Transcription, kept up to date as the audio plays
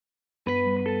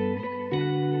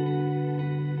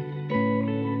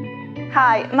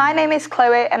Hi, my name is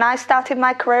Chloe and I started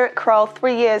my career at Kroll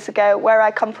 3 years ago, where I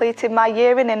completed my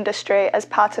year in industry as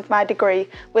part of my degree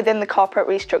within the corporate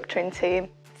restructuring team.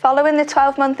 Following the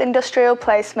 12-month industrial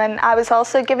placement, I was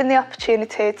also given the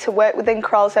opportunity to work within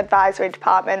Kroll's advisory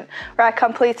department, where I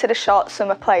completed a short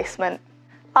summer placement.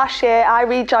 Last year, I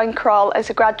rejoined Kroll as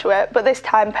a graduate, but this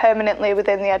time permanently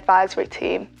within the advisory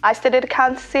team. I studied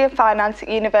accountancy and finance at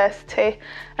university,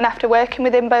 and after working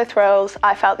within both roles,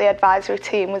 I felt the advisory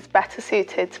team was better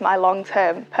suited to my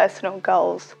long-term personal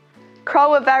goals.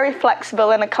 Kroll were very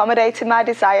flexible and accommodated my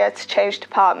desire to change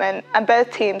department, and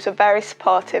both teams were very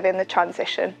supportive in the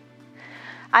transition.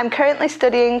 I'm currently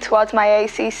studying towards my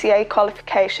ACCA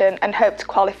qualification and hope to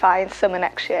qualify in summer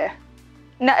next year.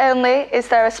 Not only is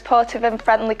there a supportive and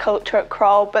friendly culture at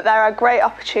Kroll, but there are great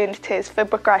opportunities for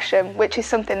progression, which is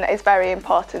something that is very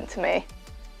important to me.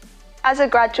 As a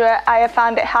graduate, I have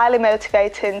found it highly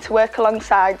motivating to work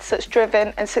alongside such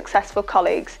driven and successful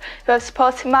colleagues who have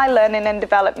supported my learning and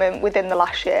development within the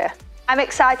last year. I'm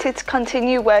excited to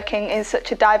continue working in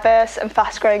such a diverse and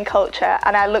fast-growing culture,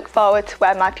 and I look forward to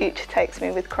where my future takes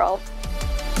me with Kroll.